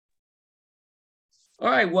All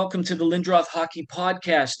right, welcome to the Lindroth Hockey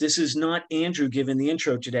Podcast. This is not Andrew giving the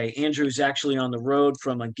intro today. Andrew is actually on the road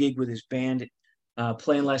from a gig with his band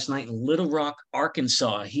playing last night in Little Rock,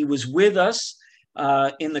 Arkansas. He was with us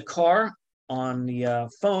in the car on the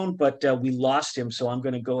phone, but we lost him. So I'm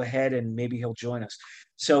going to go ahead and maybe he'll join us.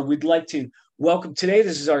 So we'd like to welcome today.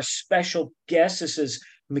 This is our special guest. This is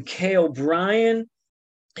Mikhail Bryan.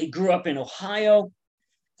 He grew up in Ohio,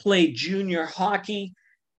 played junior hockey,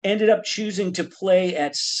 ended up choosing to play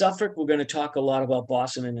at Suffolk. We're going to talk a lot about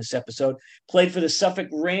Boston in this episode. Played for the Suffolk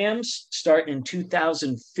Rams starting in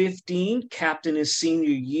 2015, captain his senior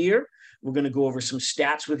year. We're going to go over some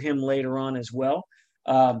stats with him later on as well.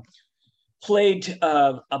 Played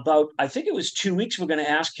about, I think it was 2 weeks, we're going to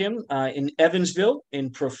ask him, in Evansville in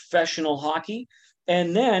professional hockey.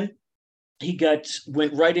 And then he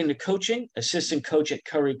went right into coaching, assistant coach at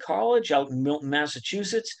Curry College out in Milton,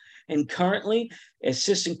 Massachusetts, and currently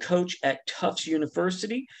assistant coach at Tufts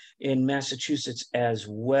University in Massachusetts as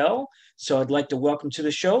well. So I'd like to welcome to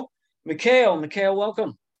the show, Mikhail. Mikhail,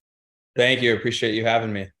 welcome. Thank you. Appreciate you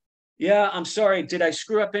having me. Yeah, I'm sorry. Did I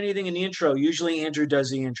screw up anything in the intro? Usually Andrew does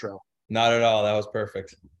the intro. Not at all. That was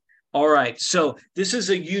perfect. All right. So this is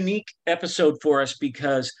a unique episode for us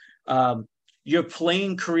because your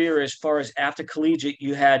playing career as far as after collegiate,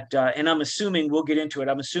 you had, and I'm assuming we'll get into it.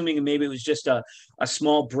 I'm assuming maybe it was just a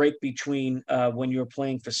small break between when you were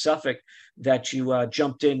playing for Suffolk that you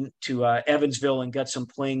jumped into Evansville and got some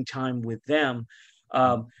playing time with them.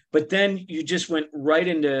 But then you just went right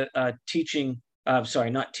into teaching.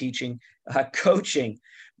 Sorry, not teaching, coaching.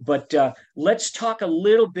 But let's talk a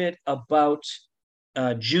little bit about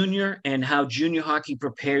junior and how junior hockey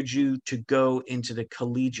prepared you to go into the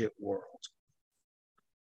collegiate world.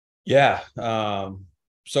 Yeah.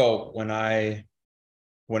 So when I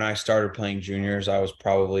started playing juniors, I was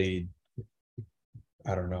probably,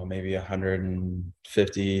 I don't know, maybe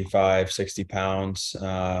 155, 60 pounds.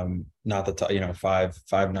 Not the top,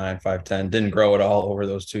 5'9", 5'10". Didn't grow at all over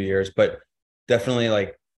those 2 years, but definitely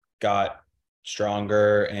like got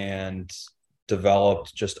stronger and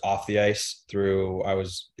developed just off the ice through, I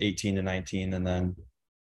was 18 to 19 and then,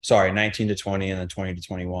 19 to 20 and then 20 to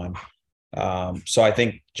 21. So I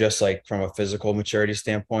think just like from a physical maturity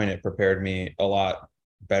standpoint, it prepared me a lot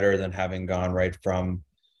better than having gone right from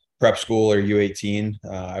prep school or U18.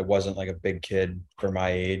 I wasn't like a big kid for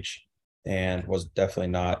my age and was definitely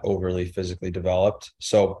not overly physically developed.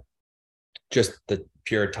 So just the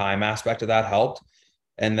pure time aspect of that helped.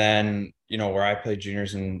 And then, where I played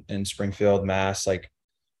juniors in Springfield, Mass, like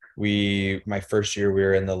my first year we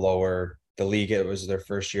were in the league. It was their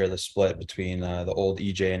first year of the split between the old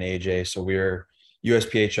EJ and AJ. So we were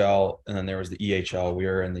USPHL and then there was the EHL. We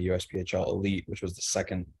were in the USPHL Elite, which was the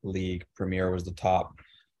second league. Premier was the top.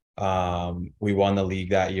 We won the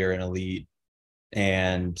league that year in Elite.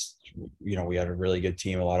 And, we had a really good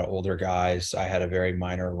team, a lot of older guys. I had a very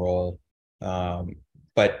minor role.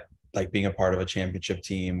 But like being a part of a championship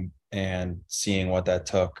team and seeing what that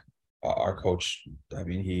took, our coach, I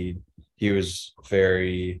mean, he was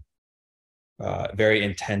very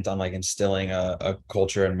intent on like instilling a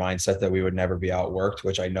culture and mindset that we would never be outworked,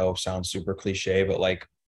 which I know sounds super cliche, but like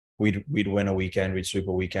we'd win a weekend, we'd sweep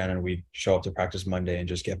a weekend, and we'd show up to practice Monday and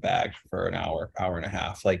just get bagged for an hour and a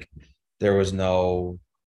half. Like there was no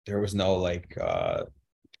like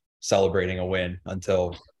celebrating a win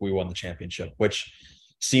until we won the championship, which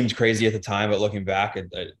seemed crazy at the time, but looking back, it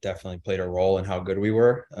definitely played a role in how good we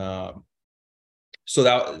were. So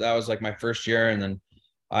that was like my first year, and then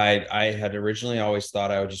I had originally always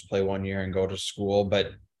thought I would just play 1 year and go to school,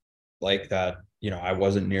 but like that, I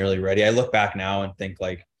wasn't nearly ready. I look back now and think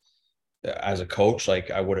like as a coach,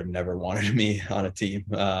 like I would have never wanted me on a team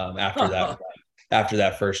after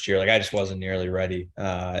that first year. Like I just wasn't nearly ready.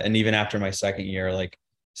 And even after my second year, like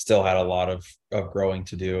still had a lot of growing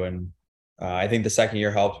to do. And I think the second year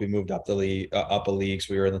helped. We moved up a league.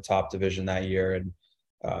 So we were in the top division that year. And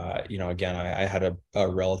again, I had a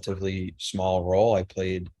relatively small role. I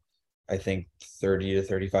played, I think, 30 to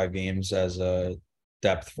 35 games as a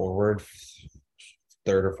depth forward,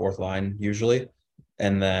 third or fourth line usually.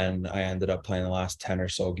 And then I ended up playing the last 10 or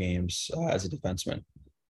so games as a defenseman.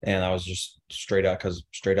 And I was just straight up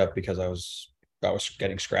because I was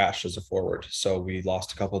getting scratched as a forward. So we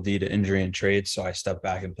lost a couple D to injury and trade. So I stepped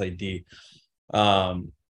back and played D.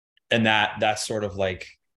 And that's sort of like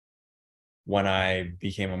when I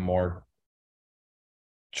became a more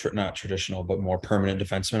not traditional, but more permanent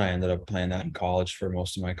defenseman. I ended up playing that in college for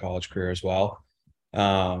most of my college career as well.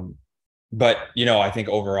 But I think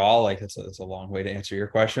overall, like it's a long way to answer your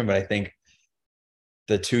question, but I think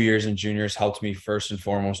the 2 years in juniors helped me first and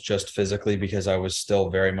foremost, just physically, because I was still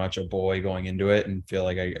very much a boy going into it, and feel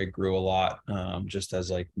like I grew a lot, just as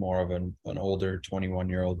like more of an older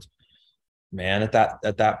 21-year-old man at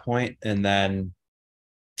that point. And then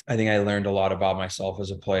I think I learned a lot about myself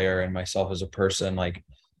as a player and myself as a person. Like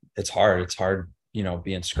it's hard,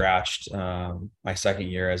 being scratched. My second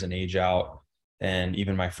year as an age out, and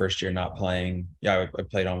even my first year not playing. Yeah, I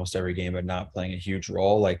played almost every game, but not playing a huge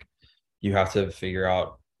role. Like, you have to figure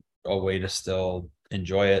out a way to still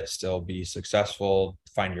enjoy it, still be successful,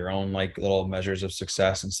 find your own like little measures of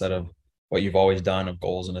success instead of what you've always done of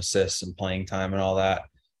goals and assists and playing time and all that.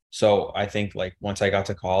 So I think like once I got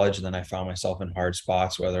to college, then I found myself in hard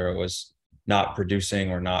spots, whether it was not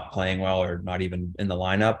producing or not playing well or not even in the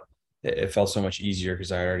lineup. It felt so much easier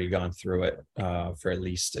because I had already gone through it for at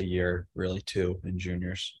least a year, really two, in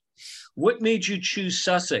juniors. What made you choose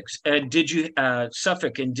Sussex? And did you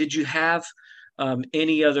Suffolk? And did you have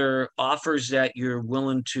any other offers that you're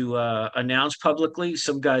willing to announce publicly?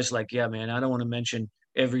 Some guys like, yeah, man, I don't want to mention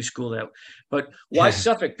every school that, but why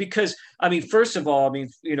Suffolk? Because I mean, first of all, I mean,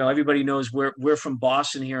 everybody knows we're from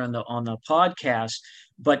Boston here on the podcast,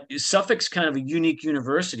 but Suffolk's kind of a unique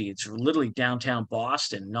university. It's literally downtown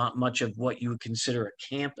Boston, not much of what you would consider a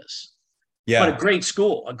campus, but a Yeah. great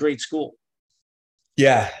school, a great school.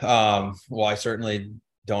 Yeah. Well, I certainly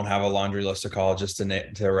don't have a laundry list of colleges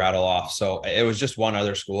to rattle off. So it was just one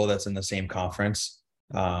other school that's in the same conference.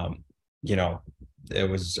 Um, you know, it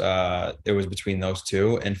was between those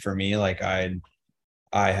two. And for me, like I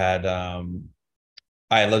had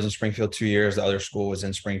I had lived in Springfield 2 years. The other school was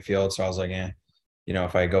in Springfield. So I was like,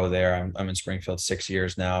 if I go there, I'm in Springfield 6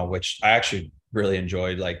 years now, which I actually really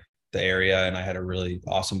enjoyed, like the area, and I had a really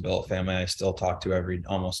awesome billet family I still talk to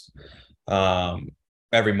almost um,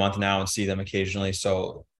 every month now and see them occasionally.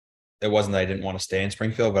 So it wasn't that I didn't want to stay in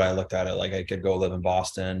Springfield, but I looked at it like I could go live in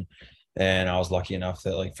Boston. And I was lucky enough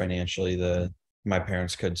that like financially my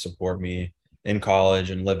parents could support me in college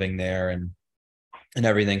and living there and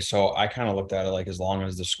everything. So I kind of looked at it like, as long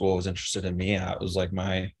as the school was interested in me, it was like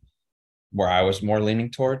where I was more leaning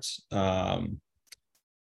towards. I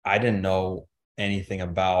didn't know anything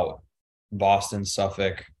about Boston,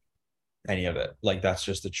 Suffolk, any of it. Like, that's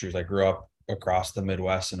just the truth. I grew up across the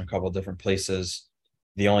Midwest in a couple of different places.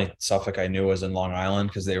 The only Suffolk I knew was in Long Island,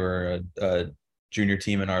 because they were a junior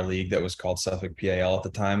team in our league that was called Suffolk PAL at the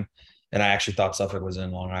time. And I actually thought Suffolk was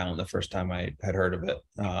in Long Island the first time I had heard of it.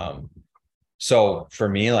 So for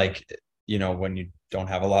me, like, when you don't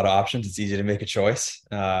have a lot of options, it's easy to make a choice.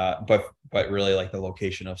 But really, like, the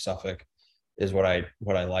location of Suffolk is what I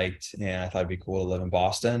liked, and I thought it'd be cool to live in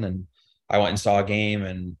Boston. And I went and saw a game,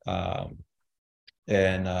 and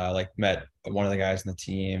like met one of the guys in the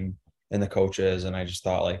team and the coaches, and I just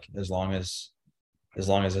thought, like, as long as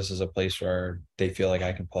this is a place where they feel like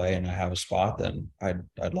I can play and I have a spot, then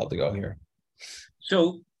I'd love to go here.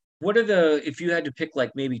 So, if you had to pick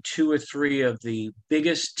like maybe two or three of the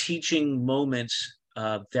biggest teaching moments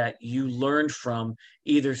that you learned from,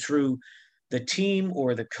 either through the team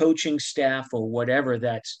or the coaching staff or whatever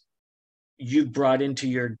that's you brought into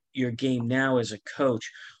your game now as a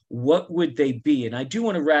coach, what would they be? And I do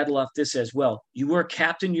want to rattle off this as well. You were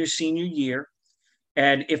captain your senior year.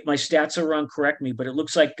 And if my stats are wrong, correct me, but it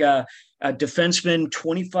looks like a defenseman,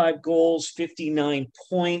 25 goals, 59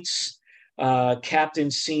 points,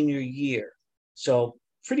 captain senior year. So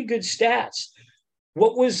pretty good stats.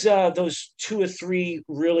 What was those two or three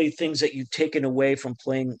really things that you've taken away from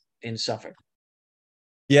playing in Suffolk?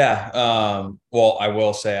 Yeah. Well, I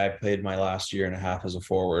will say I played my last year and a half as a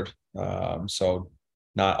forward. So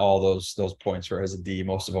not all those points were as a D.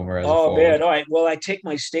 Most of them were as a Oh man, forward. all right. Well, I take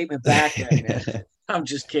my statement back then, man. I'm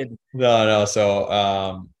just kidding. No.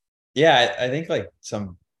 So, yeah, I think like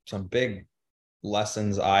some big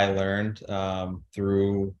lessons I learned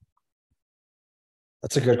through.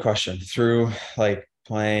 That's a good question. Through like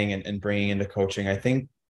playing and bringing into coaching, I think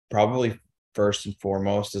probably first and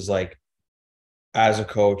foremost is like, as a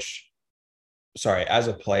coach, sorry, as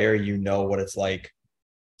a player, what it's like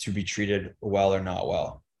to be treated well or not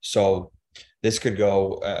well. So this could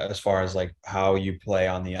go as far as like how you play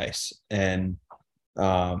on the ice. And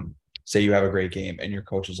say you have a great game and your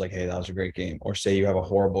coach is like, hey, that was a great game. Or say you have a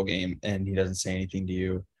horrible game and he doesn't say anything to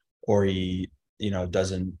you, or he,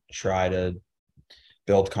 doesn't try to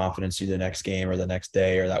build confidence to the next game or the next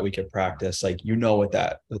day or that week of practice. Like, what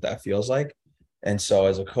that feels like. And so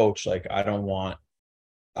as a coach, like, I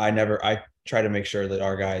try to make sure that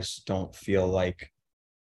our guys don't feel like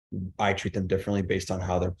I treat them differently based on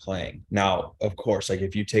how they're playing. Now, of course, like,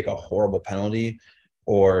 if you take a horrible penalty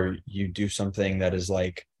or you do something that is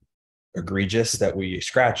like egregious that we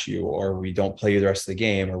scratch you or we don't play you the rest of the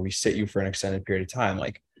game or we sit you for an extended period of time.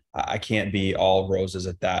 Like I can't be all roses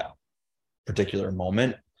at that particular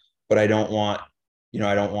moment, but I don't want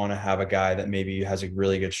to have a guy that maybe has a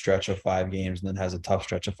really good stretch of 5 games and then has a tough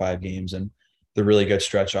stretch of 5 games. And the really good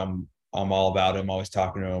stretch, I'm all about him, always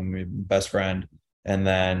talking to him, best friend. And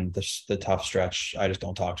then the tough stretch, I just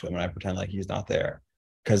don't talk to him and I pretend like he's not there.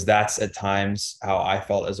 Because that's at times how I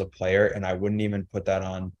felt as a player. And I wouldn't even put that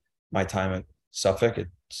on my time at Suffolk.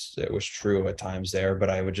 It was true at times there, but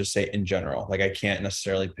I would just say in general, like I can't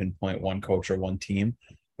necessarily pinpoint one coach or one team,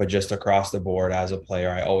 but just across the board as a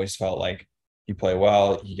player, I always felt like you play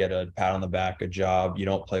well, you get a pat on the back, good job. You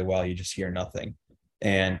don't play well, you just hear nothing.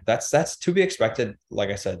 And that's to be expected,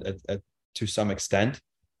 like I said, to some extent.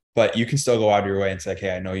 But you can still go out of your way and say,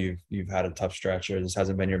 hey, I know you've had a tough stretch or this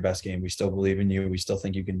hasn't been your best game. We still believe in you. We still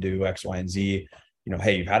think you can do X, Y, and Z. You know,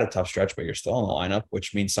 hey, you've had a tough stretch, but you're still in the lineup,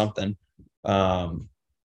 which means something. So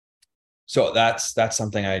that's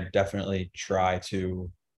something I definitely try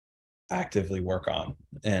to actively work on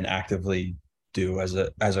and actively do as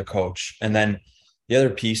a coach. And then the other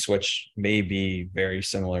piece, which may be very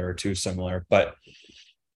similar or too similar, but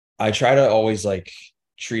I try to always like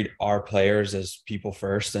treat our players as people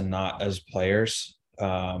first and not as players.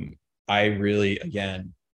 I really,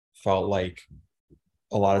 again, felt like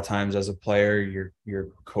a lot of times as a player, your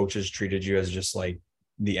coaches treated you as just like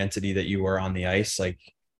the entity that you were on the ice. Like,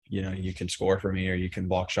 you know, you can score for me or you can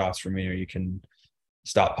block shots for me or you can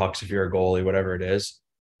stop pucks if you're a goalie, whatever it is.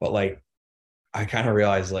 But like, I kind of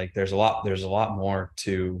realized like there's a lot more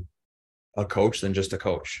to a coach than just a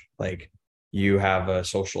coach. Like you have a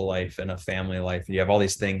social life and a family life. You have all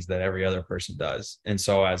these things that every other person does. And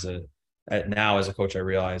so now as a coach, I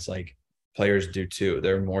realize like players do too.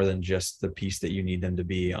 They're more than just the piece that you need them to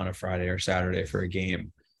be on a Friday or Saturday for a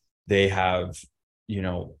game. They have, you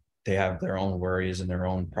know, they have their own worries and their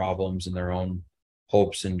own problems and their own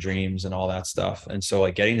hopes and dreams and all that stuff. And so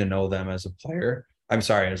like getting to know them as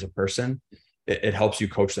a person, it helps you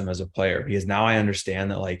coach them as a player, because now I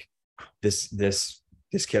understand that like this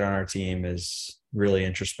kid on our team is really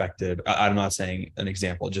introspective. I'm not saying an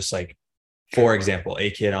example, just like, for example,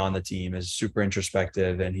 a kid on the team is super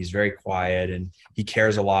introspective and he's very quiet and he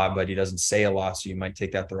cares a lot, but he doesn't say a lot. So you might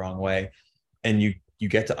take that the wrong way. And you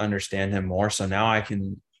get to understand him more. So now I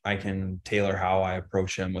can tailor how I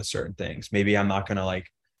approach him with certain things. Maybe I'm not going to like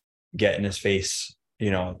get in his face. You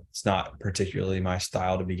know, it's not particularly my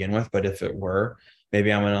style to begin with, but if it were,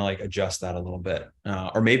 maybe I'm going to like adjust that a little bit.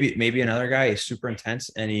 Or maybe another guy is super intense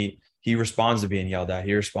and he responds to being yelled at.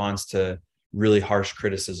 He responds to really harsh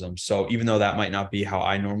criticism. So even though that might not be how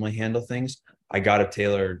I normally handle things, I got to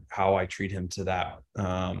tailor how I treat him to that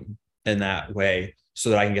in that way so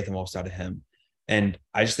that I can get the most out of him. And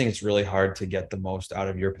I just think it's really hard to get the most out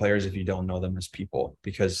of your players if you don't know them as people,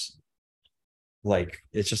 because like,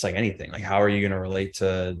 it's just like anything. Like, how are you going to relate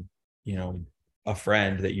to, you know, a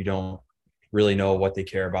friend that you don't really know what they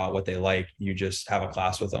care about, what they like? You just have a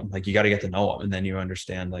class with them. Like, you got to get to know them. And then you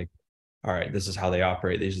understand like, all right, this is how they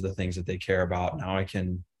operate. These are the things that they care about. Now I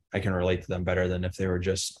can relate to them better than if they were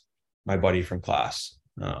just my buddy from class.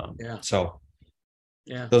 So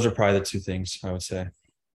Yeah. Those are probably the two things I would say.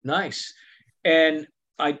 Nice. And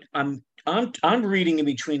I'm reading in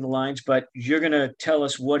between the lines, but you're going to tell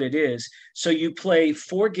us what it is. So you play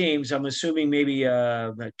 4 games. I'm assuming maybe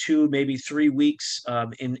 2, maybe 3 weeks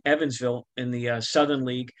in Evansville in the Southern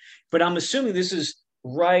League. But I'm assuming this is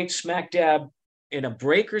right smack dab in a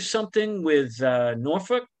break or something with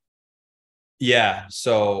Norfolk. Yeah.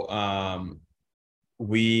 So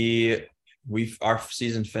we our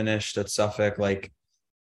season finished at Suffolk, like,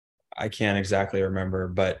 I can't exactly remember,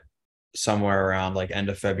 but somewhere around like end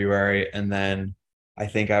of February. And then I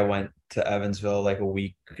think I went to Evansville like a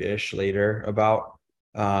week-ish later about.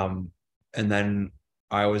 And then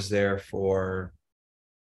I was there for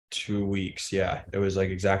 2 weeks. Yeah, it was like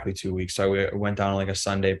exactly 2 weeks. So we went down like a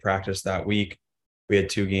Sunday practice that week. We had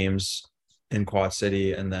 2 games in Quad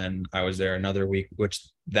City, and then I was there another week, which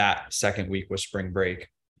that second week was spring break.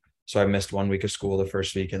 So I missed 1 week of school the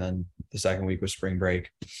first week, and then the second week was spring break.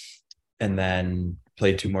 And then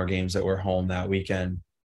played 2 more games that were home that weekend,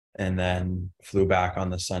 and then flew back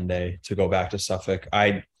on the Sunday to go back to Suffolk.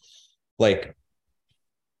 I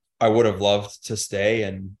would have loved to stay.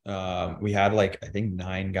 And we had like, I think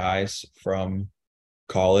 9 guys from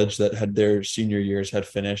college that had their senior years had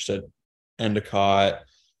finished at Endicott,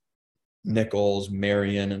 Nichols,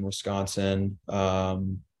 Marion in Wisconsin,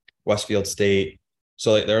 Westfield State.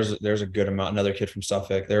 So like, there's a good amount, another kid from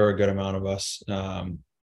Suffolk. There were a good amount of us.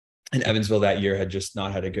 And Evansville that year had just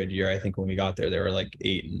not had a good year. I think when we got there, they were like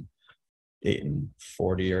 8-40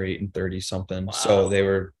 or 8-30 something. So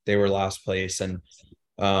Wow. they were last place. And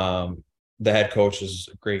the head coach is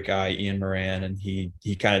a great guy, Ian Moran, and he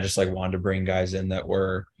kind of just like wanted to bring guys in that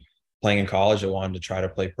were playing in college that wanted to try to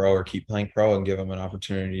play pro or keep playing pro and give them an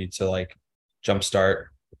opportunity to like jumpstart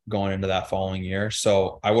going into that following year.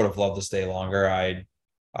 So I would have loved to stay longer.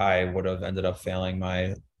 I would have ended up failing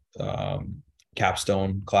my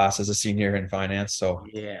capstone class as a senior in finance. So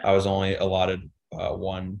Yeah. I was only allotted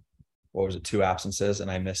one, what was it, two absences, and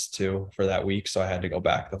I missed two for that week. So I had to go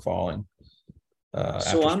back the following So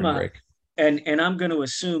after I'm spring break. and I'm going to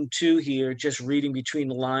assume too here, just reading between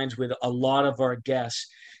the lines with a lot of our guests.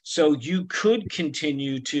 So you could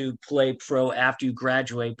continue to play pro after you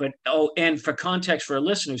graduate, but oh, and for context for our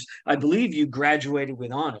listeners, I believe you graduated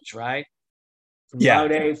with honors, right? From Yeah.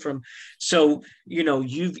 Laude, from so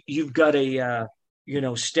you've got a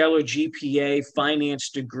stellar GPA, finance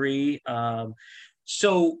degree.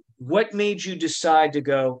 So what made you decide to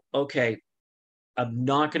go? Okay, I'm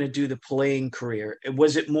not going to do the playing career.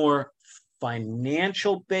 Was it more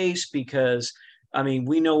financial based? Because, I mean,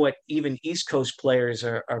 we know what even East Coast players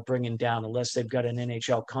are bringing down unless they've got an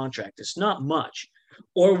NHL contract. It's not much.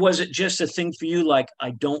 Or was it just a thing for you like,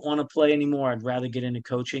 I don't want to play anymore. I'd rather get into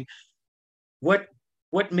coaching? What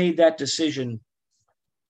what made that decision?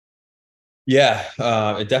 Yeah,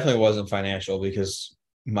 it definitely wasn't financial because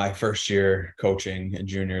my first year coaching in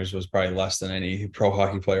juniors was probably less than any pro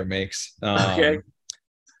hockey player makes. Okay.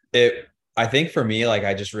 It, I think for me, like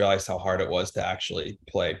I just realized how hard it was to actually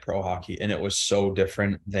play pro hockey, and it was so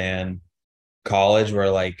different than college,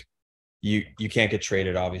 where like you can't get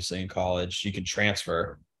traded obviously in college. You can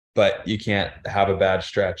transfer, but you can't have a bad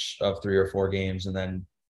stretch of 3 or 4 games and then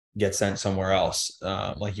get sent somewhere else,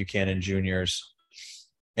 like you can in juniors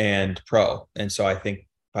and pro. And so I think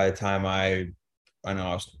by the time I know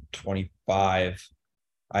I was 25,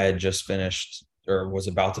 I had just finished or was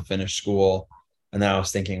about to finish school. And then I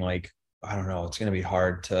was thinking like, I don't know, it's going to be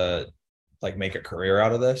hard to like make a career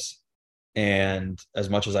out of this. And as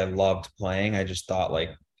much as I loved playing, I just thought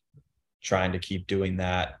like trying to keep doing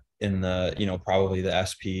that in the, probably the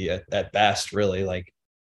SP at best, really like,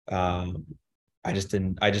 um, I just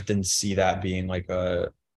didn't see that being like a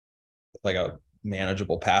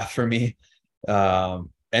manageable path for me.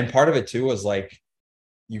 And part of it too was like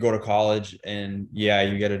you go to college and yeah,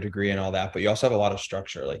 you get a degree and all that, but you also have a lot of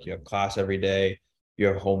structure. Like you have class every day, you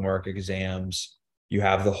have homework, exams, you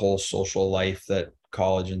have the whole social life that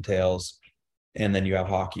college entails, and then you have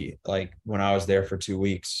hockey. Like when I was there for 2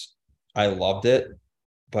 weeks, I loved it,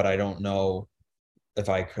 but I don't know if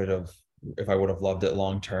I could have, if I would have loved it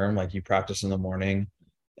long term. Like you practice in the morning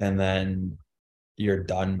and then you're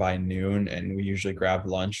done by noon, and we usually grab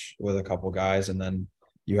lunch with a couple guys, and then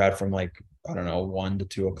you had from like, I don't know, 1 to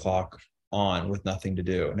 2 o'clock on with nothing to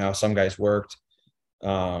do. Now some guys worked,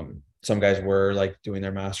 some guys were like doing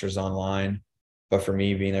their masters online, but for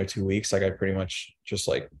me being there 2 weeks, like I pretty much just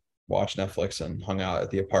like watched Netflix and hung out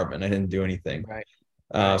at the apartment. I didn't do anything. Right.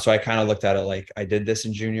 Right. So I kind of looked at it like I did this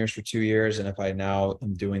in juniors for 2 years, and if I now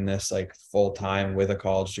am doing this like full time with a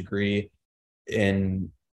college degree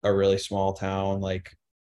in a really small town, like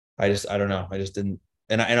I don't know. I just didn't.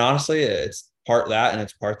 And honestly, it's part that, and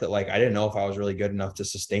it's part that like I didn't know if I was really good enough to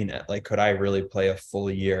sustain it. Like, could I really play a full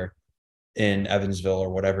year in Evansville or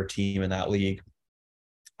whatever team in that league?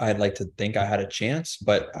 I'd like to think I had a chance,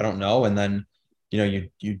 but I don't know. And then, you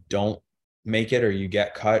don't make it or you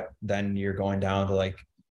get cut, then you're going down to like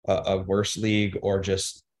a worse league or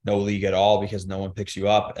just no league at all because no one picks you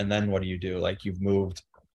up. And then what do you do? Like you've moved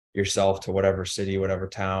yourself to whatever city, whatever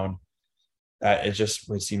town.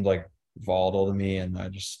 It seemed like volatile to me, and I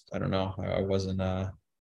don't know. I wasn't. I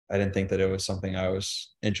didn't think that it was something I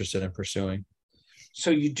was interested in pursuing. So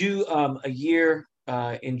you do a year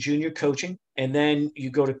in junior coaching, and then you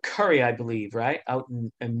go to Curry, I believe, right, out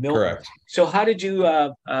in Milton. Correct. So how did you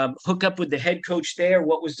hook up with the head coach there?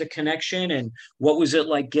 What was the connection, and what was it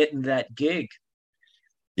like getting that gig?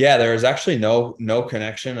 Yeah, there was actually no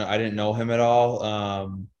connection. I didn't know him at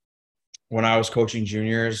all. When I was coaching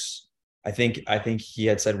juniors, I think he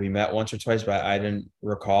had said we met once or twice, but I didn't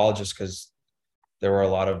recall just because there were a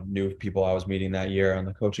lot of new people I was meeting that year on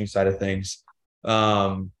the coaching side of things.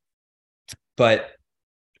 Um, but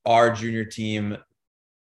our junior team,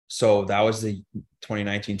 so that was the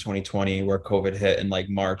 2019-2020 where COVID hit in like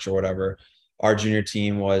March or whatever. Our junior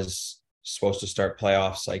team was supposed to start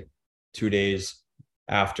playoffs like 2 days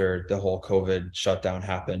after the whole COVID shutdown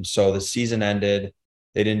happened. So the season ended.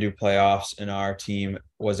 They didn't do playoffs, and our team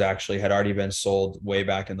had already been sold way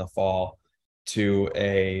back in the fall to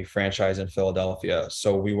a franchise in Philadelphia.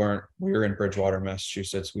 So we were in Bridgewater,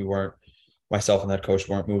 Massachusetts. We weren't myself and that coach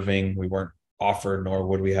weren't moving. We weren't offered, nor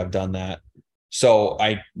would we have done that. So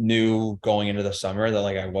I knew going into the summer that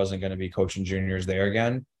like I wasn't going to be coaching juniors there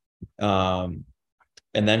again. Um,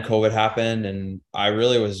 and then COVID happened, and I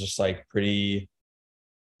really was just like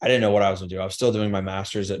I didn't know what I was gonna do. I was still doing my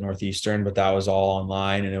master's at Northeastern, but that was all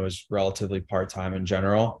online and it was relatively part-time in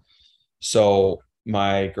general. So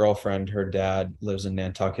my girlfriend, her dad lives in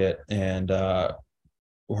Nantucket, and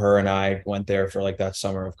her and I went there for like that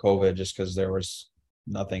summer of COVID just because there was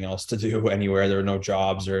nothing else to do anywhere. There were no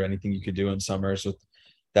jobs or anything you could do in summers with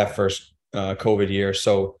that first COVID year.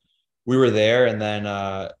 So we were there, and then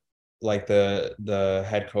like the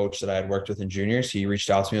head coach that I had worked with in juniors, he reached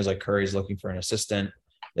out to me. He was like, Curry's looking for an assistant.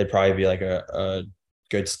 It'd probably be like a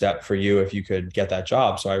good step for you if you could get that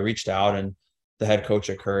job. So I reached out, and the head coach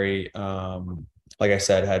at Curry, like I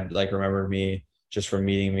said, had like remembered me just from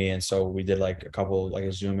meeting me. And so we did like a couple, like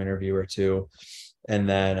a Zoom interview or two. And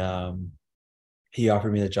then he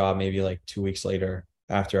offered me the job maybe like 2 weeks later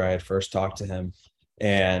after I had first talked to him.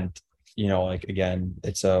 And, you know, like, again,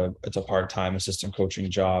 it's a part-time assistant coaching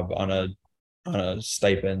job on a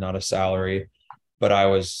stipend, not a salary, but I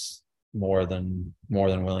was more than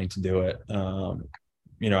willing to do it.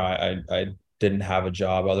 You know, I didn't have a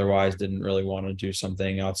job otherwise, didn't really want to do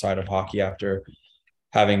something outside of hockey after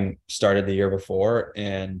having started the year before.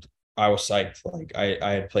 And I was psyched. Like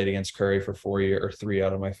I had played against Curry for 4 years, or 3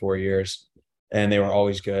 out of my 4 years, and they were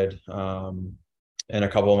always good. And a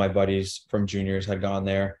couple of my buddies from juniors had gone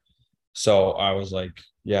there. So I was like,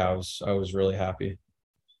 yeah, I was really happy.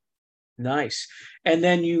 Nice. And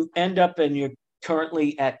then you end up and you're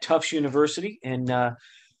currently at Tufts University in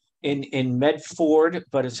Medford,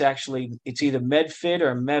 but it's either Medford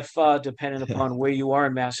or Medfa, depending upon where you are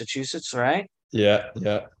in Massachusetts, right? Yeah,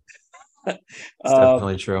 yeah, it's Uh,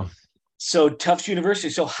 definitely true. so Tufts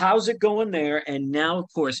University. So how's it going there? And now, of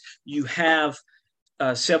course, you have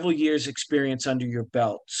several years experience under your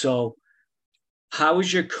belt. So how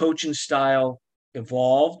has your coaching style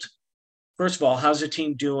evolved? First of all, how's the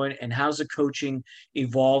team doing, and how's the coaching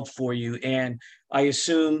evolved for you? And I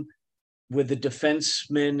assume with the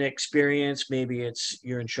defenseman experience, maybe it's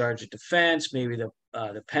you're in charge of defense, maybe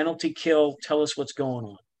the penalty kill. Tell us what's going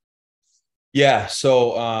on. Yeah.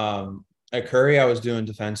 So at Curry, I was doing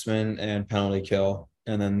defenseman and penalty kill.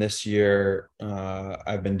 And then this year,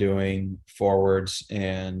 I've been doing forwards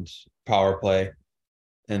and power play,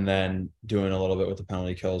 and then doing a little bit with the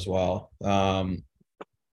penalty kill as well.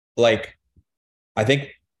 Like I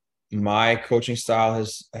think my coaching style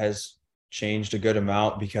has changed a good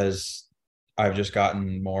amount because I've just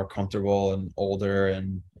gotten more comfortable and older,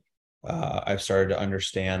 and I've started to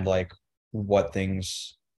understand like what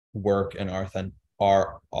things work and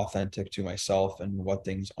are authentic to myself and what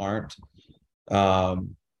things aren't.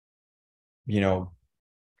 Um, you know,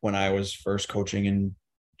 when I was first coaching in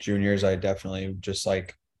juniors, I definitely just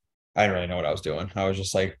like I didn't really know what I was doing. I was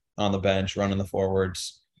just like on the bench, running the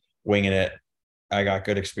forwards, winging it. I got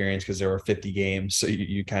good experience because there were 50 games, so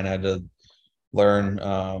you kind of had to learn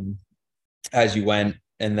as you went.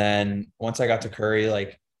 And then once I got to Curry,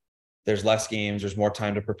 like there's less games, there's more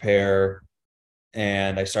time to prepare.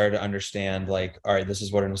 And I started to understand like, all right, this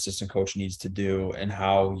is what an assistant coach needs to do and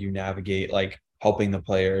how you navigate like helping the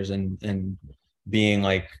players and being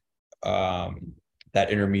like um that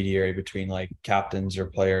intermediary between like captains or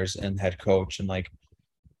players and head coach, and like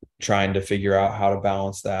trying to figure out how to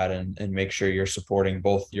balance that and make sure you're supporting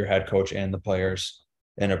both your head coach and the players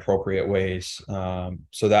in appropriate ways.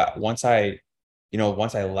 So that once I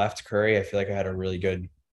left Curry, I feel like I had a really good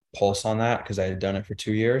pulse on that because I had done it for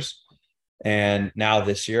 2 years. And now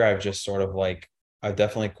this year, I've just sort of like, I've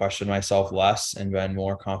definitely questioned myself less and been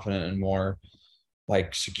more confident and more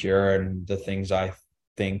like secure in the things I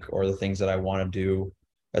think or the things that I want to do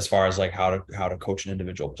as far as like how to coach an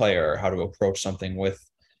individual player, or how to approach something with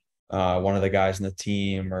one of the guys in the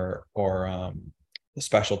team or the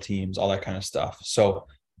special teams, all that kind of stuff. So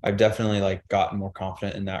I've definitely like gotten more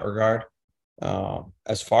confident in that regard.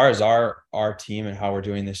 As far as our team and how we're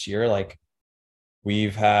doing this year, like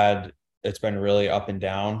we've had it's been really up and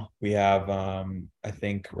down. We have I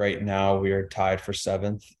think right now we are tied for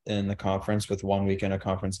seventh in the conference with 1 weekend of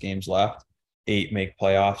conference games left. 8 make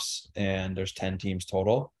playoffs, and there's 10 teams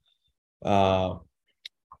total. Uh,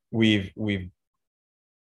 we've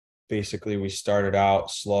basically we started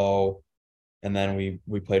out slow, and then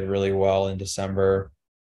we played really well in December,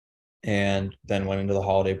 and then went into the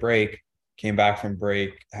holiday break, came back from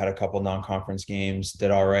break, had a couple non-conference games,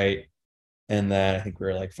 did all right. And then I think we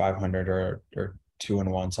were like 500 or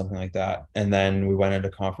 2-1, something like that. And then we went into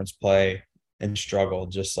conference play and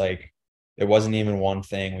struggled. Just like it wasn't even one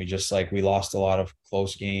thing. We just like we lost a lot of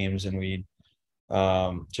close games, and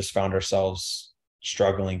just found ourselves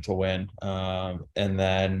struggling to win. And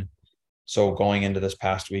then, so going into this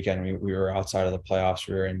past weekend, we were outside of the playoffs.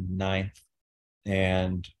 We were in ninth,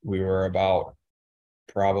 and we were about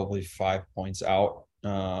probably 5 points out,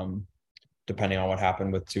 depending on what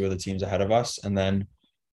happened with two of the teams ahead of us. And then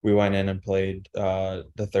we went in and played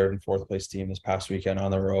the third and fourth place team this past weekend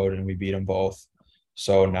on the road, and we beat them both.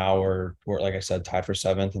 So now we're like I said, tied for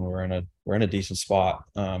seventh, and we're in a decent spot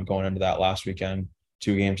going into that last weekend.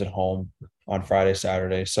 2 games at home on Friday,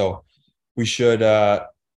 Saturday. So we should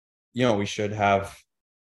we should have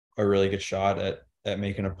a really good shot at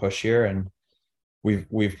making a push here. And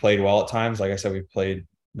we've played well at times. Like I said, we've played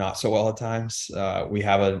not so well at times. We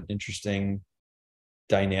have an interesting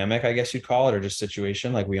dynamic, I guess you'd call it, or just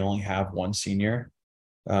situation. Like we only have one senior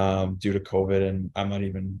due to COVID, and I'm not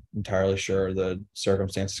even entirely sure the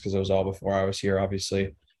circumstances because it was all before I was here,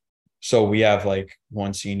 obviously. So we have like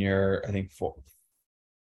one senior, I think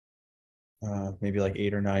maybe like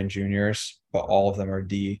 8 or 9 juniors, but all of them are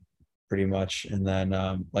D pretty much. And then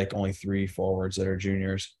like only 3 forwards that are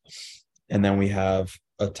juniors. And then we have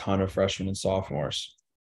a ton of freshmen and sophomores.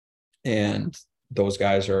 And those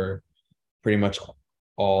guys are pretty much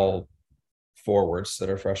all forwards that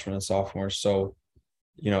are freshmen and sophomores. So,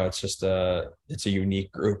 it's a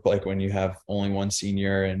unique group. Like when you have only one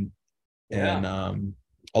senior and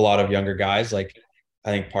a lot of younger guys, like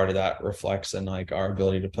I think part of that reflects in like our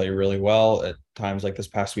ability to play really well at times like this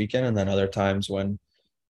past weekend. And then other times when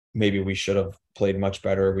maybe we should have played much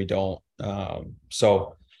better, we don't.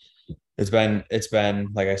 So it's been,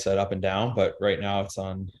 like I said, up and down, but right now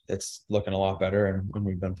it's looking a lot better, and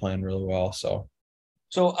we've been playing really well. So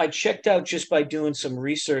I checked out just by doing some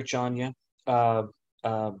research on you. Uh,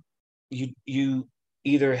 uh, you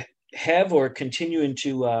either have or continuing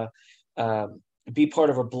to be part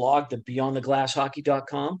of a blog, the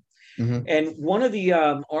beyondtheglasshockey.com. mm-hmm. And one of the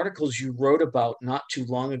articles you wrote about not too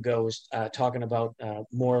long ago was talking about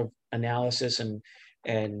more analysis and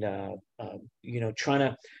trying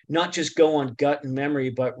to not just go on gut and memory,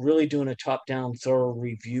 but really doing a top-down, thorough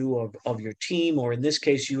review of your team, or in this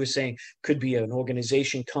case, you were saying could be an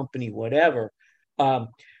organization, company, whatever.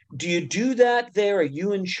 Do you do that there? Are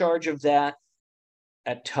you in charge of that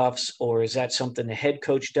at Tufts, or is that something the head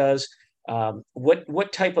coach does?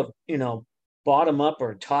 What type of bottom up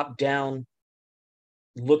or top down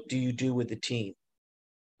look do you do with the team?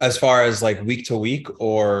 As far as like week to week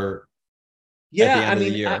or at the Yeah, end I of the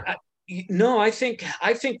mean, year? no, I think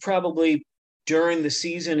probably during the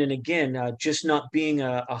season, and again, just not being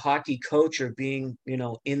a hockey coach or being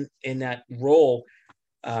in that role,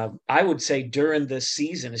 I would say during the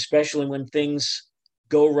season, especially when things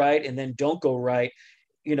go right and then don't go right,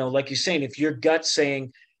 like you're saying, if your gut's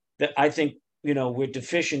saying that I think we're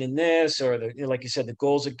deficient in this, or like you said, the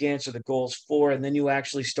goals against or the goals for, and then you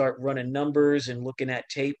actually start running numbers and looking at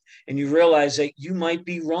tape, and you realize that you might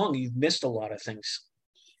be wrong. You've missed a lot of things.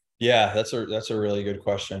 Yeah, that's a really good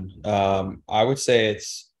question. I would say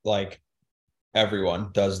it's like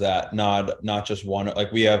everyone does that, not just one.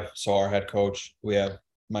 Like we have, so our head coach, we have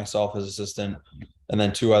myself as assistant, and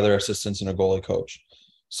then 2 other assistants and a goalie coach.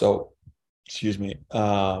 So, excuse me.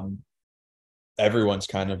 Everyone's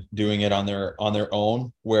kind of doing it on their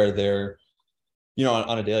own, where they're,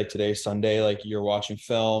 on a day like today, Sunday, like you're watching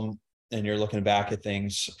film and you're looking back at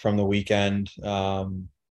things from the weekend.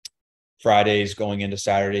 Fridays going into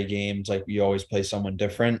Saturday games, like you always play someone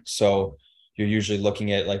different. So you're usually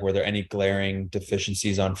looking at like, were there any glaring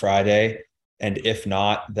deficiencies on Friday? And if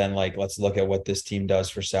not, then like, let's look at what this team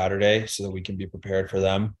does for Saturday so that we can be prepared for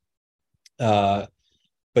them. But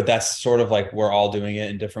that's sort of like, we're all doing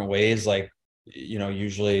it in different ways. Like,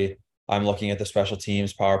 usually I'm looking at the special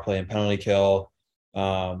teams, power play and penalty kill.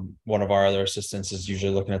 One of our other assistants is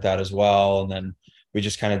usually looking at that as well. And then we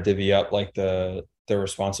just kind of divvy up like the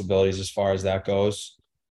responsibilities as far as that goes.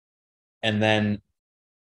 And then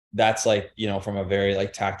that's like, from a very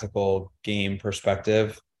like tactical game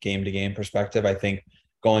to game perspective, I think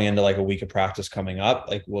going into like a week of practice coming up,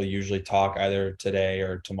 like we'll usually talk either today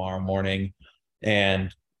or tomorrow morning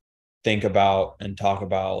and talk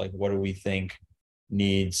about like, what do we think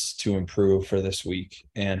needs to improve for this week,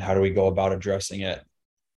 and how do we go about addressing it,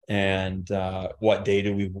 and what day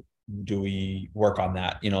do we work on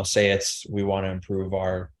that? Say we want to improve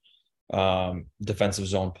our defensive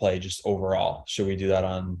zone play just overall. Should we do that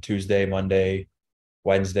on Tuesday, Monday,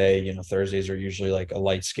 Wednesday? Thursdays are usually like a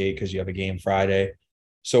light skate because you have a game Friday.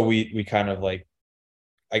 So we kind of like,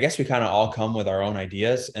 I guess we kind of all come with our own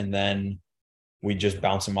ideas, and then we just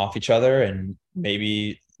bounce them off each other. And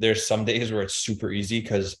maybe there's some days where it's super easy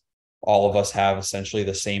because all of us have essentially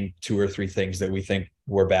the same two or three things that we think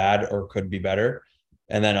were bad or could be better.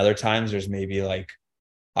 And then other times there's maybe like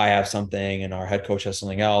I have something and our head coach has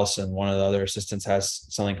something else and one of the other assistants has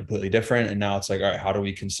something completely different. And now it's like, all right, how do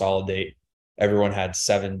we consolidate? Everyone had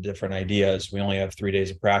 7 different ideas. We only have 3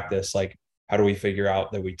 days of practice. Like, how do we figure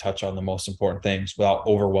out that we touch on the most important things without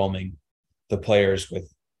overwhelming the players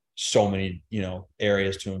with so many,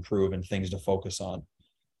 areas to improve and things to focus on?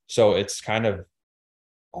 So it's kind of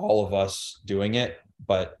all of us doing it,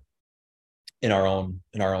 but in our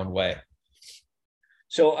own way.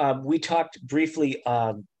 So we talked briefly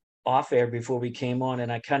off air before we came on,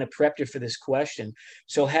 and I kind of prepped you for this question.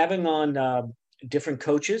 So having on different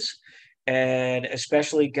coaches, and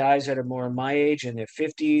especially guys that are more my age in their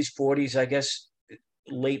 50s, 40s, I guess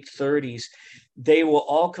late 30s, they will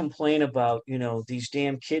all complain about, these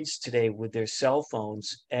damn kids today with their cell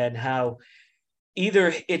phones and how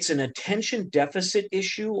either it's an attention deficit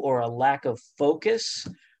issue or a lack of focus,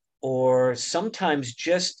 or sometimes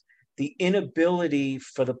just the inability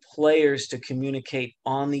for the players to communicate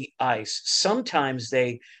on the ice. Sometimes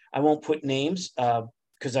I won't put names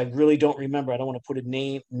because I really don't remember. I don't want to put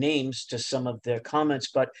names to some of their comments,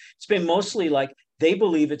 but it's been mostly like they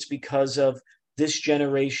believe it's because of this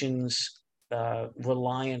generation's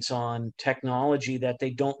reliance on technology that they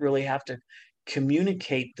don't really have to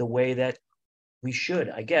communicate the way that we should,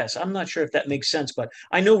 I guess. I'm not sure if that makes sense, but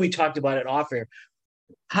I know we talked about it off air.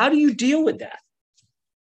 How do you deal with that?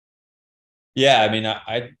 Yeah, I mean,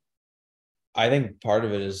 I think part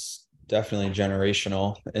of it is definitely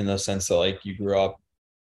generational in the sense that like you grew up,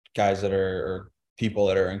 guys that are or people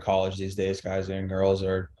that are in college these days, guys and girls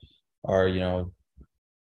are or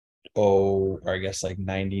I guess like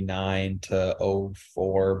 99 to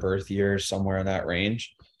 04 birth years, somewhere in that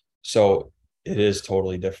range. So it is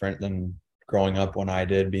totally different than growing up when I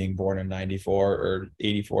did, being born in 94 or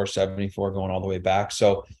 84, 74, going all the way back.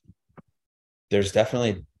 So there's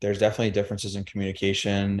definitely differences in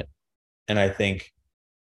communication. And I think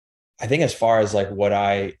as far as like what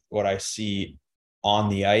I see on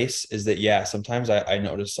the ice is that, yeah, sometimes I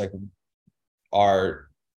notice like our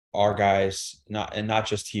guys, not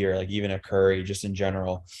just here, like even at Curry, just in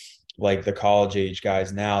general, like the college age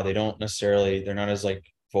guys now, they're not as like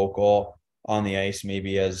vocal on the ice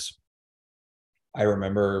maybe as I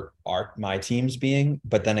remember my teams being.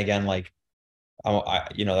 But then again, like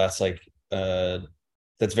that's like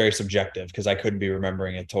that's very subjective because I couldn't be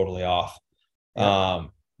remembering it totally off. Yep.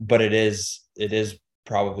 But it is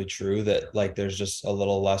probably true that like there's just a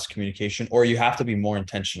little less communication, or you have to be more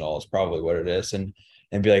intentional is probably what it is, and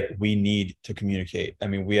be like, we need to communicate. I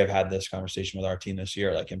mean, we have had this conversation with our team this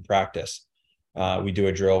year, like in practice. We do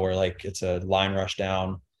a drill where like it's a line rush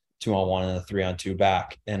down, 2-on-1 and a 3-on-2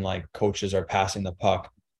 back, and like coaches are passing the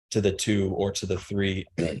puck to the 2 or to the 3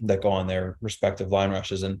 that go on their respective line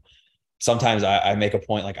rushes. And sometimes I make a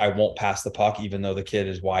point, like I won't pass the puck even though the kid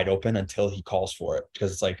is wide open until he calls for it,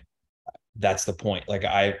 because it's like that's the point. Like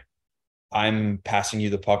I'm passing you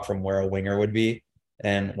the puck from where a winger would be.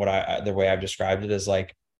 And the way I've described it is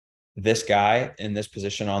like this guy in this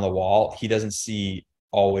position on the wall, he doesn't see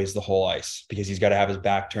always the whole ice because he's got to have his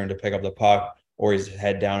back turned to pick up the puck, or his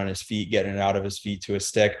head down on his feet, getting it out of his feet to his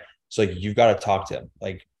stick. So like you've got to talk to him.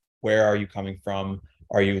 Like, where are you coming from?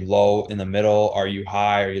 Are you low in the middle? Are you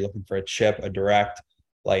high? Are you looking for a chip, a direct?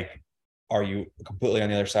 Like, are you completely on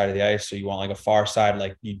the other side of the ice? So you want like a far side?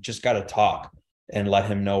 Like, you just got to talk and let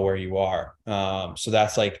him know where you are. So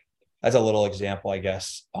that's a little example, I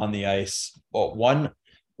guess, on the ice. But one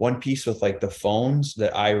piece with like the phones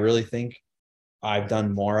that I really think I've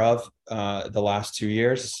done more of the last 2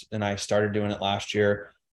 years, and I started doing it last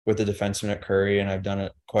year with the defenseman at Curry, and I've done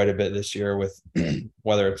it quite a bit this year with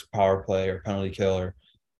whether it's power play or penalty kill or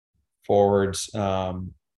forwards,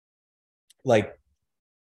 like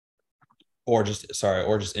or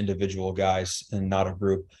just individual guys and not a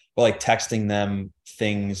group, but like texting them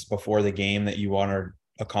things before the game that you want to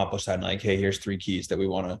accomplish that night. Like, hey, here's 3 keys that we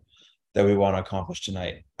want to accomplish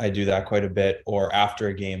tonight. I do that quite a bit. Or after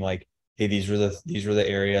a game, like, hey, these were the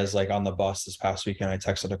areas, like on the bus this past weekend, I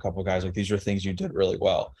texted a couple guys, like, these are things you did really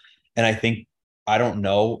well. And I don't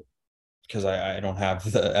know, because I don't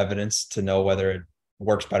have the evidence to know whether it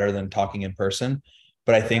works better than talking in person.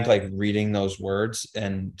 But I think like reading those words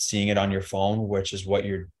and seeing it on your phone, which is what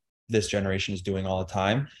this generation is doing all the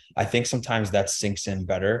time, I think sometimes that sinks in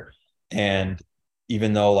better. And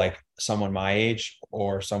even though like someone my age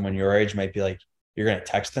or someone your age might be like, you're going to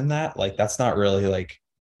text them that, like, that's not really like,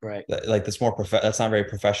 Right. like that's that's not very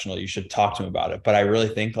professional. You should talk to him about it. But I really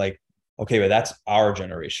think like, okay, but that's our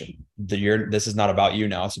generation. This is not about you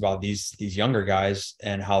now. It's about these younger guys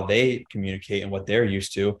and how they communicate and what they're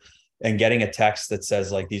used to. and getting a text that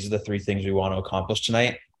says like, these are the 3 things we want to accomplish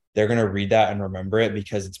tonight, they're going to read that and remember it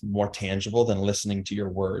because it's more tangible than listening to your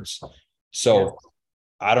words. So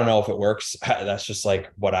I don't know if it works. That's just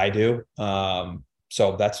like what I do.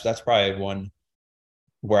 So that's probably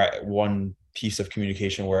one piece of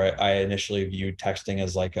communication where I initially viewed texting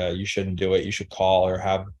as like you shouldn't do it. You should call or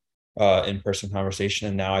have in-person conversation.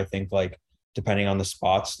 And now I think like depending on the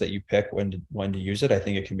spots that you pick when to use it, I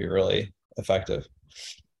think it can be really effective.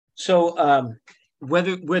 So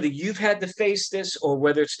whether you've had to face this or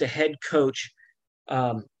whether it's the head coach,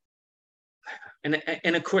 um,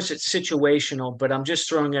 and of course it's situational, but I'm just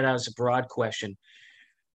throwing it out as a broad question.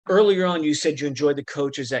 Earlier on, you said you enjoyed the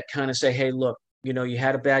coaches that kind of say, "Hey, look, you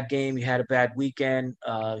had a bad game, you had a bad weekend.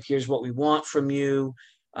 Here's what we want from you.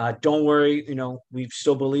 Don't worry, we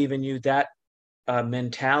still believe in you." That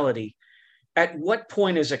mentality. At what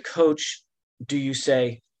point as a coach do you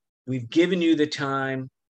say, "We've given you the time,"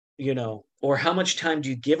 or how much time do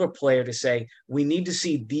you give a player to say, "We need to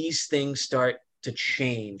see these things start to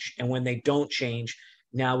change, and when they don't change,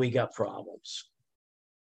 now we got problems"?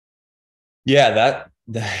 Yeah,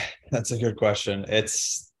 that's a good question.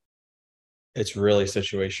 It's really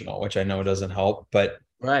situational, which I know doesn't help, but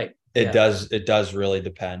Right. it Yeah. does really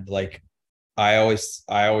depend. Like I always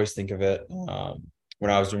think of it when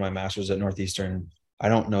I was doing my master's at Northeastern. I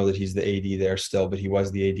don't know that he's the AD there still, but he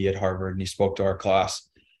was the AD at Harvard, and he spoke to our class,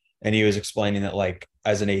 and he was explaining that like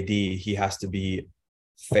as an AD, he has to be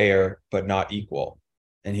fair but not equal.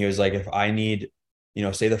 And he was like, if I need,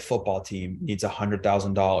 say the football team needs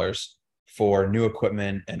 $100,000 for new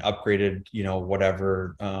equipment and upgraded,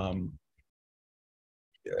 whatever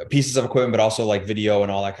pieces of equipment, but also like video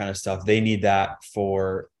and all that kind of stuff. They need that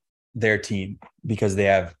for their team because they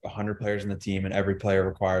have 100 players in the team and every player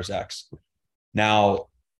requires X. Now,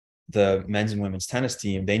 the men's and women's tennis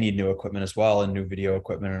team, they need new equipment as well and new video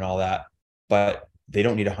equipment and all that, but they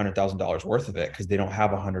don't need $100,000 worth of it because they don't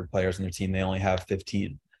have 100 players in their team. They only have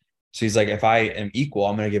 15. So he's like, if I am equal,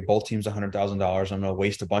 I'm going to give both teams $100,000. I'm going to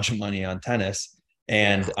waste a bunch of money on tennis.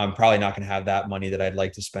 And I'm probably not going to have that money that I'd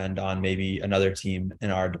like to spend on maybe another team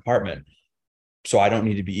in our department. So I don't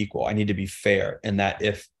need to be equal. I need to be fair. And that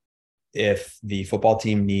if the football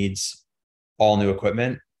team needs all new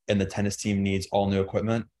equipment and the tennis team needs all new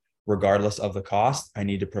equipment, regardless of the cost, I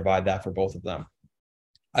need to provide that for both of them.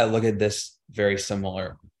 I look at this very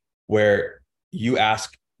similar, where you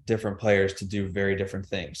ask different players to do very different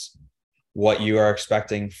things. What you are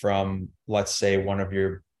expecting from, let's say, one of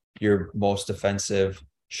your most defensive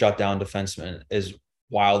shutdown defensemen is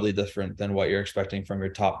wildly different than what you're expecting from your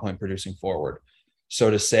top point producing forward. So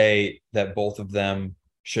to say that both of them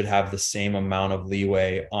should have the same amount of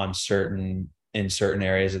leeway in certain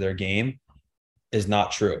areas of their game is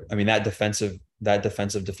not true. I mean, that defensive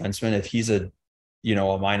defenseman, if he's a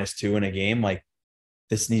 -2 in a game, like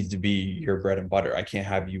this needs to be your bread and butter. I can't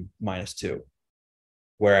have you -2.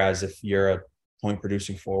 Whereas if you're a point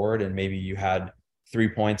producing forward and maybe you had 3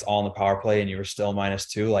 points all in the power play and you were still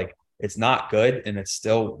 -2, like it's not good. And it's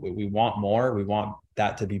still, we want more. We want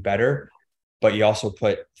that to be better, but you also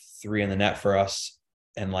put 3 in the net for us.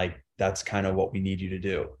 And like, that's kind of what we need you to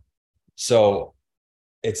do. So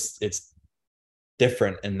it's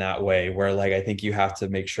different in that way where like, I think you have to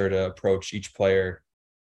make sure to approach each player,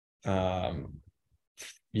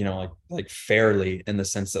 like fairly in the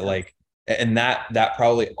sense that like, and that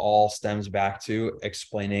probably all stems back to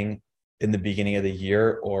explaining in the beginning of the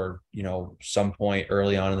year or, some point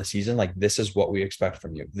early on in the season, like this is what we expect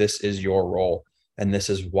from you. This is your role. And this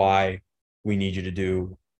is why we need you to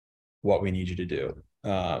do what we need you to do.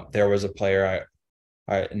 There was a player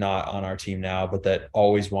I not on our team now, but that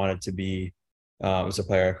always wanted to be, was a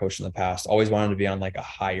player I coached in the past, always wanted to be on like a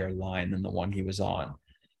higher line than the one he was on.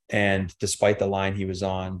 And despite the line he was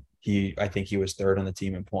on, I think he was third on the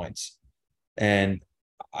team in points. And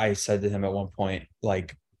I said to him at one point,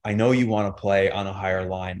 like, I know you want to play on a higher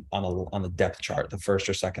line on the depth chart, the first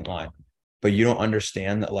or second line, but you don't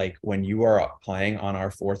understand that like when you are playing on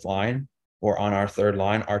our fourth line or on our third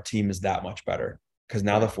line, our team is that much better because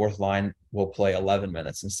now the fourth line will play 11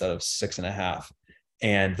 minutes instead of 6.5.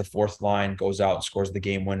 And the fourth line goes out and scores the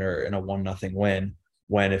game winner in a 1-0 win.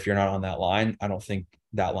 When if you're not on that line, I don't think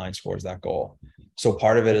that line scores that goal. So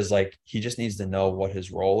part of it is like, he just needs to know what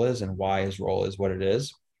his role is and why his role is what it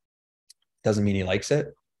is. Doesn't mean he likes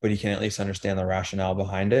it, but he can at least understand the rationale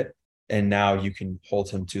behind it. And now you can hold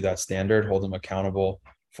him to that standard, hold him accountable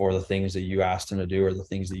for the things that you asked him to do or the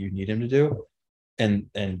things that you need him to do. And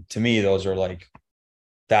to me, those are like,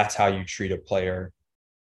 that's how you treat a player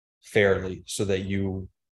fairly so that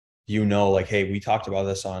like, hey, we talked about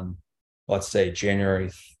this on, let's say, January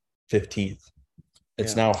 15th.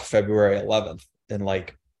 It's Yeah. now February 11th, and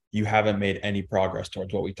like you haven't made any progress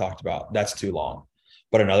towards what we talked about. That's too long.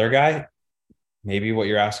 But another guy, maybe what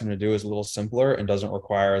you're asking him to do is a little simpler and doesn't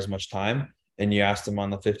require as much time. And you asked him on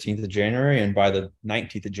the 15th of January, and by the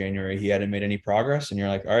 19th of January, he hadn't made any progress. And you're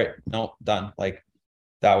like, all right, no, done. Like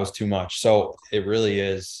that was too much. So it really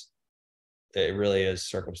is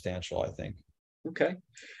circumstantial, I think. Okay.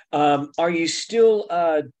 Are you still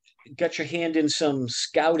got your hand in some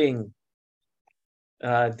scouting?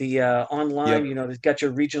 The online, Yep. they've got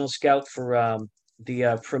your regional scout for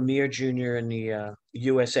the Premier Junior in the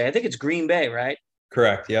USA. I think it's Green Bay, right?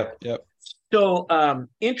 Correct. Yep. Yep. So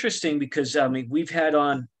interesting because we've had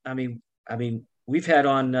on, we've had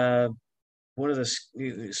on one of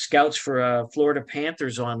the scouts for Florida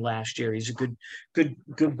Panthers on last year. He's a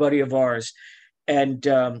good buddy of ours, and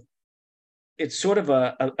it's sort of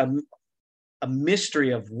a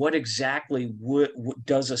mystery of what exactly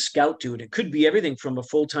does a scout do. And it could be everything from a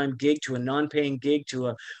full-time gig to a non-paying gig to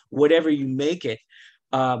a whatever you make it.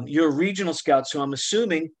 You're a regional scout, so I'm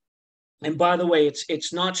assuming. And by the way,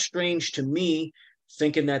 it's not strange to me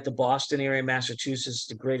thinking that the Boston area, Massachusetts, is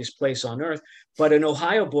the greatest place on earth. But an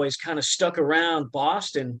Ohio boy's kind of stuck around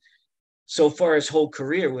Boston so far his whole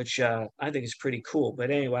career, which I think is pretty cool.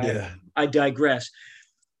 But anyway, Yeah. I digress.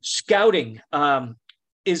 Scouting,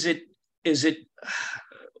 is it is it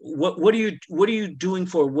what are you doing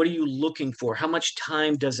for? What are you looking for? How much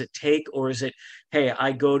time does it take, or is it, hey,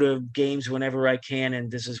 I go to games whenever I can, and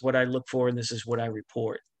this is what I look for, and this is what I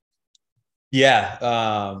report?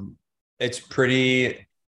 Yeah. It's pretty,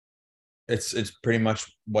 it's pretty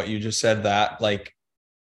much what you just said, that like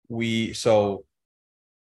so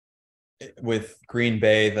with Green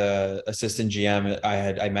Bay, the assistant GM,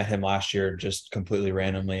 I met him last year just completely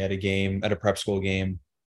randomly at a game, at a prep school game.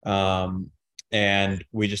 And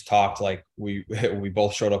we just talked, like we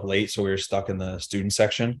both showed up late, so we were stuck in the student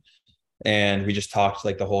section, and we just talked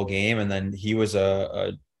like the whole game. And then he was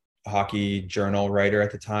a hockey journal writer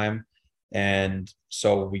at the time, and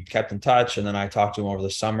so we kept in touch. And then I talked to him over the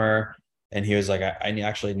summer, and he was like, I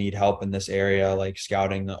actually need help in this area, like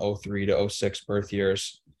scouting the 03 to 06 birth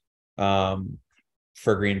years um,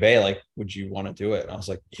 for Green Bay. Like, would you want to do it? And I was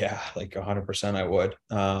like, yeah, like 100% I would.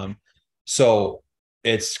 So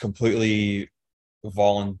it's completely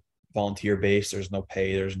volunteer based. There's no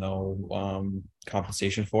pay, there's no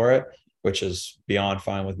compensation for it, which is beyond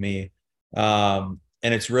fine with me. And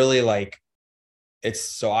it's really like, it's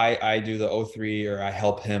so I do the 03, or I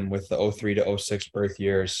help him with the 03 to 06 birth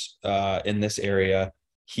years in this area.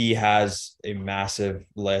 He has a massive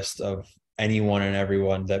list of anyone and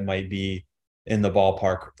everyone that might be in the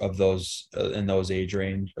ballpark of those in those age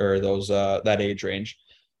range, or those that age range.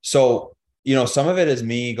 So, some of it is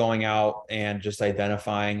me going out and just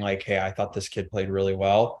identifying like, hey, I thought this kid played really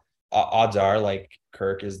well. Odds are, like,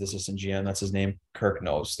 Kirk is the assistant GM, that's his name. Kirk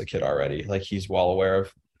knows the kid already. Like, he's well aware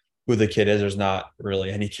of who the kid is. There's not really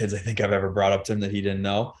any kids I think I've ever brought up to him that he didn't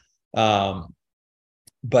know.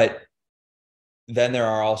 But then there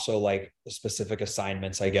are also like specific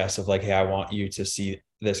assignments, I guess, of like, hey, I want you to see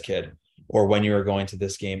this kid, or when you are going to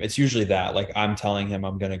this game. It's usually that, like, I'm telling him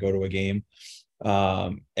I'm going to go to a game.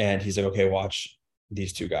 And he's like, okay, watch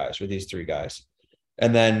these two guys or these three guys.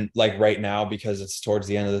 And then, like, right now, because it's towards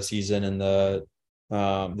the end of the season and the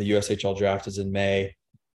USHL draft is in May,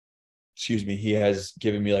 excuse me, he has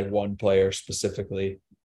given me like one player specifically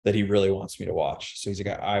that he really wants me to watch. So he's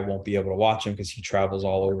like, I won't be able to watch him because he travels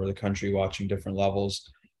all over the country watching different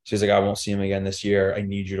levels. So he's like, I won't see him again this year. I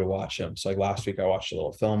need you to watch him. So like last week I watched a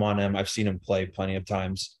little film on him. I've seen him play plenty of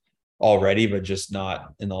times already, but just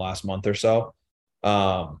not in the last month or so.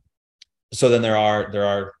 So then there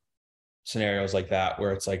are scenarios like that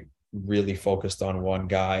where it's like really focused on one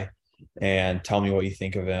guy, and tell me what you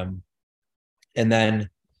think of him. And then,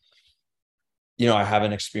 I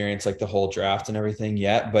haven't experienced like the whole draft and everything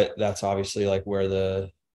yet, but that's obviously like where the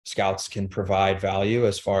scouts can provide value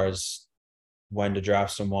as far as when to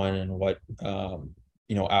draft someone and what,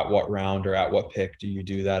 at what round or at what pick do you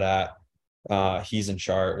do that at. He's in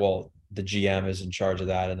charge. Well, the GM is in charge of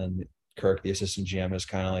that. And then Kirk, the assistant GM, is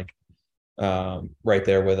kind of like right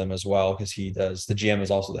there with him as well, because the GM is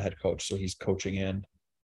also the head coach. So he's coaching and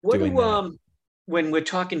What doing do that. when we're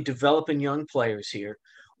talking developing young players here,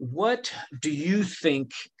 what do you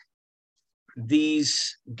think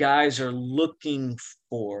these guys are looking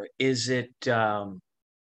for? Is it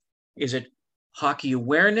hockey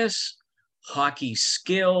awareness, hockey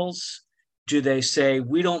skills? Do they say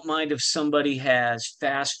we don't mind if somebody has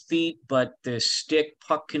fast feet, but the stick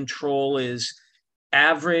puck control is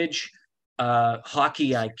average?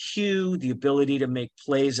 Hockey IQ, the ability to make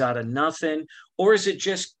plays out of nothing, or is it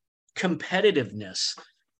just competitiveness?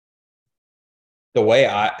 The way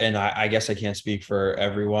I guess I can't speak for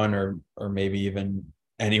everyone or maybe even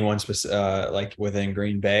anyone like within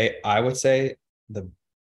Green Bay. I would say the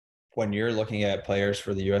when you're looking at players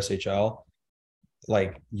for the USHL,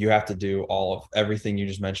 like you have to do all of everything you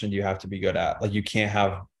just mentioned. You have to be good at. Like you can't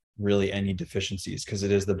have really any deficiencies because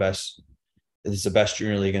it is the best. It's the best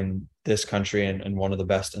junior league in this country and one of the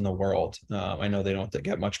best in the world. I know they don't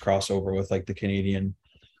get much crossover with like the Canadian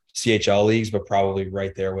CHL leagues, but probably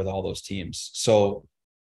right there with all those teams. So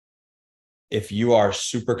if you are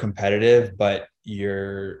super competitive, but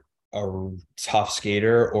you're a tough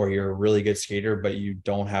skater or you're a really good skater, but you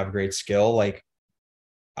don't have great skill, like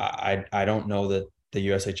I don't know that the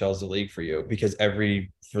USHL is the league for you because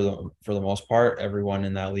for the most part, everyone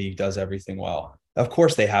in that league does everything well. Of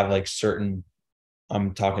course, they have like certain,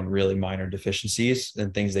 I'm talking really minor deficiencies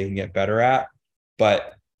and things they can get better at,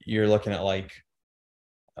 but you're looking at like,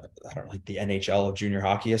 I don't know, like the NHL of junior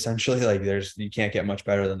hockey, essentially. Like you can't get much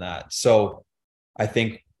better than that. So I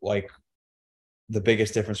think like the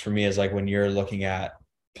biggest difference for me is like when you're looking at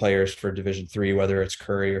players for Division 3, whether it's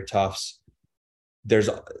Curry or Tufts, there's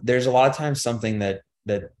a lot of times something that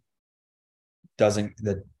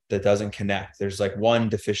doesn't connect. There's like one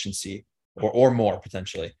deficiency or more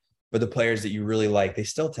potentially, but the players that you really like, they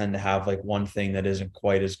still tend to have like one thing that isn't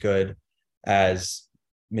quite as good as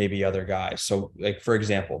maybe other guys. So like, for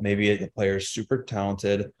example, maybe the player is super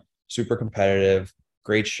talented, super competitive,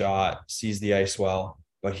 great shot, sees the ice well,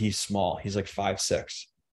 but he's small. He's like 5'6".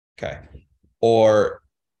 Okay. Or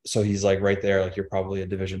so he's like right there, like you're probably a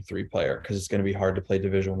Division 3 player because it's going to be hard to play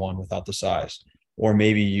Division 1 without the size. Or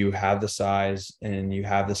maybe you have the size and you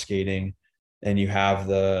have the skating and you have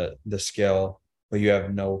the skill, but you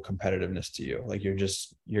have no competitiveness to you. Like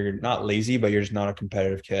you're not lazy, but you're just not a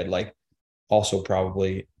competitive kid. Like also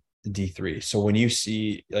probably D3. So when you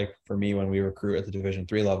see, like for me, when we recruit at the Division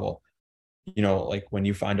 3 level, like when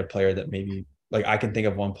you find a player that maybe, like I can think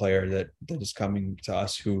of one player that is coming to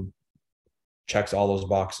us who checks all those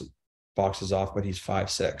boxes off, but he's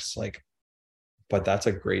 5'6". Like, but that's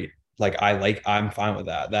a great, I'm fine with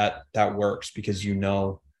that. That works because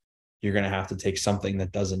you're gonna have to take something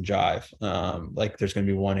that doesn't jive. Like there's gonna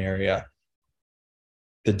be one area.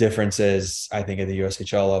 The difference is, I think at the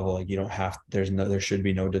USHL level, like you don't have, there should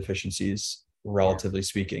be no deficiencies, relatively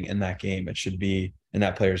speaking, in that game. It should be in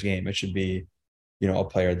that player's game. It should be, a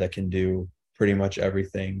player that can do pretty much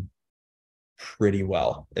everything pretty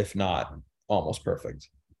well, if not almost perfect.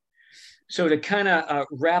 So to kind of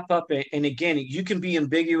wrap up, and again, you can be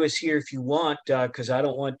ambiguous here if you want, because I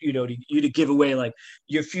don't want you to give away like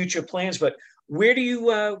your future plans. But where do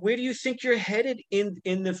you think you're headed in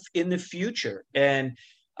the future? And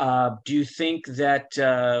do you think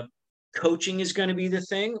that coaching is going to be the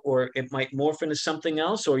thing, or it might morph into something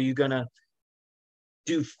else? Or are you going to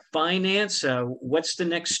do finance? What's the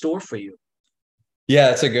next store for you?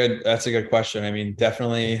 Yeah, that's a good question. I mean,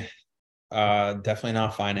 definitely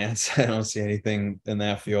not finance. I don't see anything in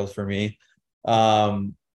that field for me.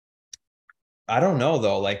 Um, I don't know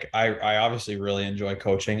though. Like I obviously really enjoy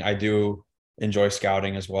coaching. I do enjoy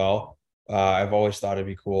scouting as well. I've always thought it'd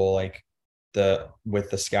be cool, like with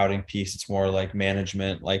the scouting piece, it's more like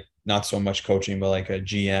management, like not so much coaching, but like a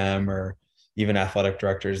GM or even athletic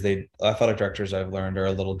directors. Athletic directors I've learned are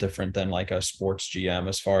a little different than like a sports GM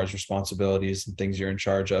as far as responsibilities and things you're in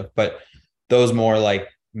charge of. But those more like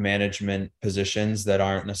management positions that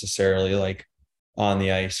aren't necessarily like on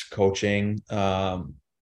the ice coaching.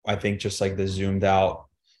 I think just like the zoomed out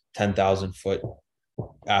 10,000 foot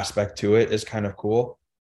aspect to it is kind of cool.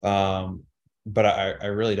 But I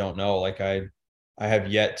really don't know. Like I have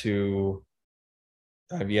yet to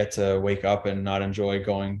wake up and not enjoy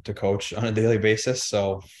going to coach on a daily basis.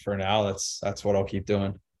 So for now, that's what I'll keep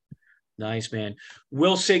doing. Nice, man.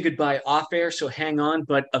 We'll say goodbye off air, so hang on.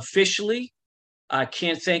 But officially, I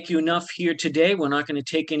can't thank you enough here today. We're not going to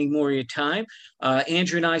take any more of your time.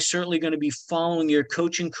 Andrew and I certainly going to be following your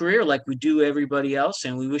coaching career like we do everybody else,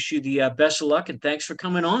 and we wish you the best of luck. And thanks for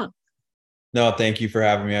coming on. No, thank you for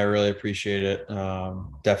having me. I really appreciate it.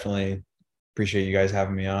 Definitely appreciate you guys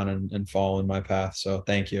having me on and following my path. So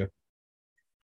thank you.